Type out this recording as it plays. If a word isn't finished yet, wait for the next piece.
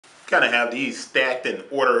kind of have these stacked in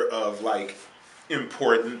order of like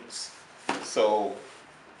importance. So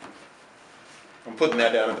I'm putting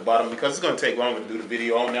that down at the bottom because it's going to take longer to do the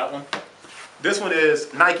video on that one. This one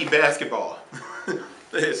is Nike basketball.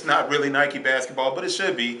 It's not really Nike basketball, but it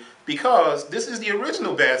should be, because this is the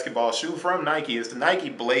original basketball shoe from Nike. It's the Nike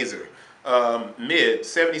Blazer Mid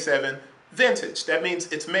 77 Vintage. That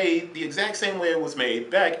means it's made the exact same way it was made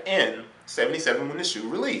back in 77 when the shoe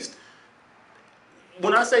released.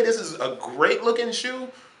 When I say this is a great looking shoe,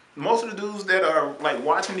 most of the dudes that are like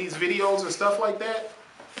watching these videos and stuff like that,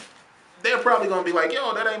 they're probably going to be like,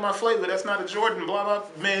 yo, that ain't my flavor, that's not a Jordan, blah, blah.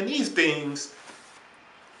 Man, these things,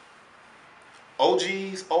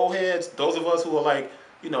 OGs, old heads, those of us who are like,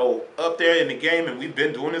 you know, up there in the game and we've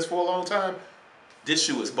been doing this for a long time, this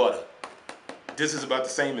shoe is butter. This is about the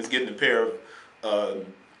same as getting a pair of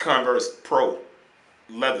Converse Pro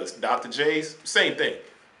leathers. Dr. J's, same thing.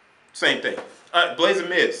 Same thing. All right, Blazer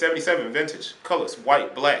Mid, 77 Vintage. Colors,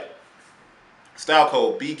 white, black. Style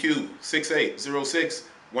code BQ6806-100.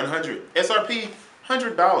 SRP,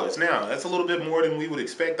 $100. Now, that's a little bit more than we would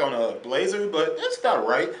expect on a Blazer, but that's about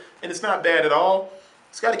right. And it's not bad at all.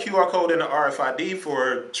 It's got a QR code and an RFID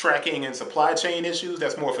for tracking and supply chain issues.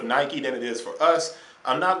 That's more for Nike than it is for us.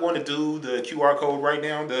 I'm not going to do the QR code right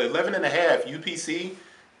now. The 11.5 UPC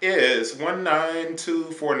is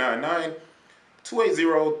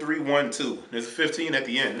 192499280-312. There's a 15 at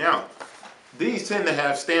the end. Now, these tend to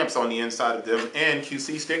have stamps on the inside of them and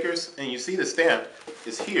QC stickers, and you see the stamp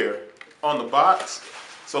is here on the box.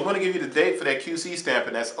 So I'm going to give you the date for that QC stamp,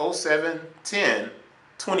 and that's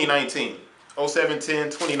 07/10/2019.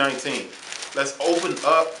 07/10/2019. Let's open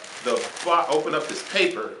up this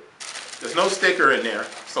paper. There's no sticker in there,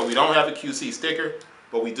 so we don't have a QC sticker,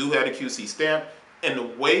 but we do have a QC stamp. And the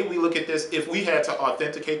way we look at this, if we had to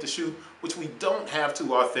authenticate the shoe, which we don't have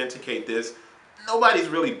to authenticate this, nobody's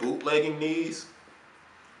really bootlegging these.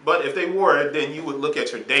 But if they were, then you would look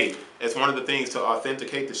at your date as one of the things to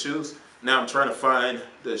authenticate the shoes. Now I'm trying to find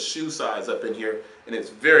the shoe size up in here, and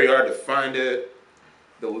it's very hard to find it.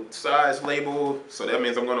 The size label, so that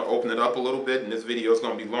means I'm going to open it up a little bit, and this video is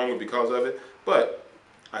going to be longer because of it, but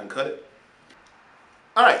I can cut it.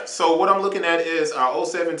 All right, so what I'm looking at is our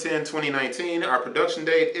 07/10/2019. Our production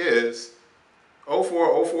date is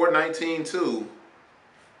 04/04/19 to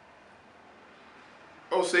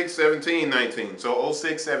 06/17/19. So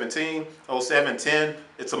 06/17, 07/10,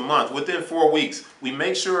 it's a month. Within 4 weeks, we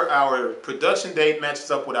make sure our production date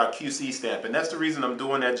matches up with our QC stamp. And that's the reason I'm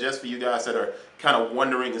doing that, just for you guys that are kind of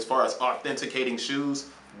wondering as far as authenticating shoes,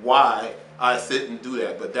 why I sit and do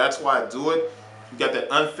that. But that's why I do it. You got that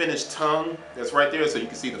unfinished tongue that's right there, so you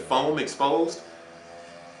can see the foam exposed.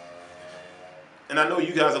 And I know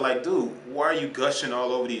you guys are like, dude, why are you gushing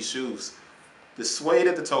all over these shoes? The suede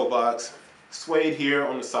at the toe box, suede here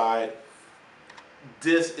on the side.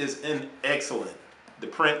 This is excellent. The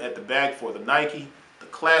print at the back for the Nike, the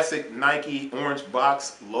classic Nike orange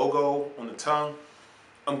box logo on the tongue.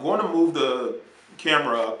 I'm going to move the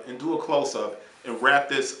camera up and do a close-up and wrap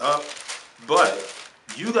this up, but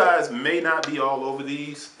you guys may not be all over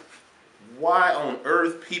these. Why on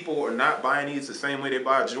earth people are not buying these the same way they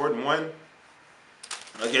buy a Jordan 1?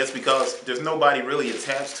 I guess because there's nobody really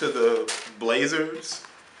attached to the Blazers,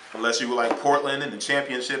 unless you were like Portland and the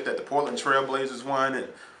championship that the Portland Trail Blazers won, and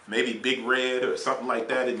maybe Big Red or something like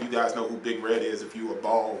that. And you guys know who Big Red is if you were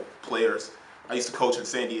ball players. I used to coach in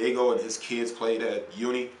San Diego, and his kids played at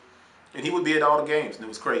uni, and he would be at all the games, and it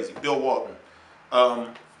was crazy. Bill Walton.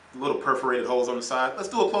 Little perforated holes on the side. Let's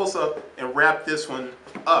do a close-up and wrap this one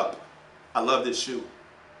up. I love this shoe.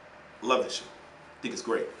 Love this shoe. I think it's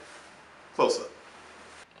great. Close-up.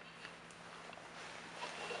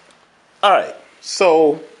 All right,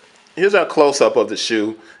 so here's our close-up of the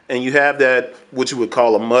shoe, and you have that, what you would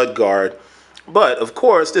call a mud guard. But, of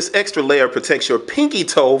course, this extra layer protects your pinky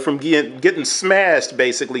toe from getting smashed,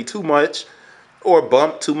 basically, too much, or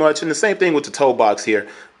bumped too much. And the same thing with the toe box here.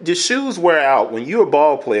 Your shoes wear out. When you're a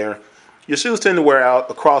ball player, your shoes tend to wear out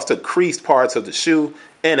across the creased parts of the shoe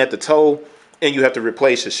and at the toe, and you have to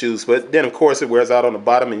replace your shoes. But then, of course, it wears out on the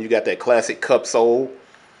bottom, and you got that classic cup sole.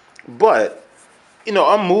 But, you know,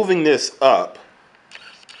 I'm moving this up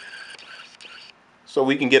so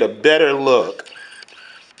we can get a better look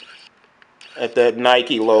at that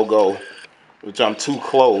Nike logo, which I'm too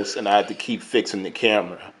close, and I have to keep fixing the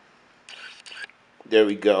camera. There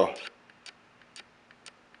we go.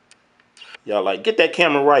 Y'all like, get that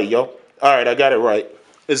camera right, yo. All right, I got it right.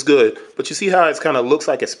 It's good. But you see how it kind of looks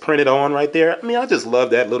like it's printed on right there? I mean, I just love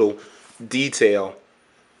that little detail.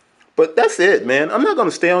 But that's it, man. I'm not going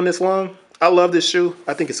to stay on this long. I love this shoe.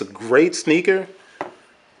 I think it's a great sneaker.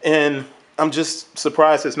 And I'm just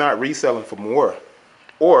surprised it's not reselling for more,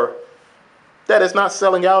 or that it's not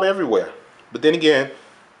selling out everywhere. But then again,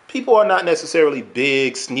 people are not necessarily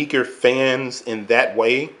big sneaker fans in that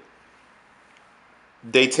way.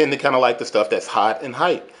 They tend to kind of like the stuff that's hot and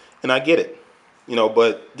hype, and I get it, you know.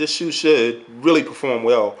 But this shoe should really perform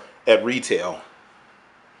well at retail.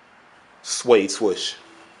 Suede swoosh.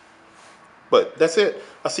 But that's it.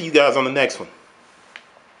 I'll see you guys on the next one.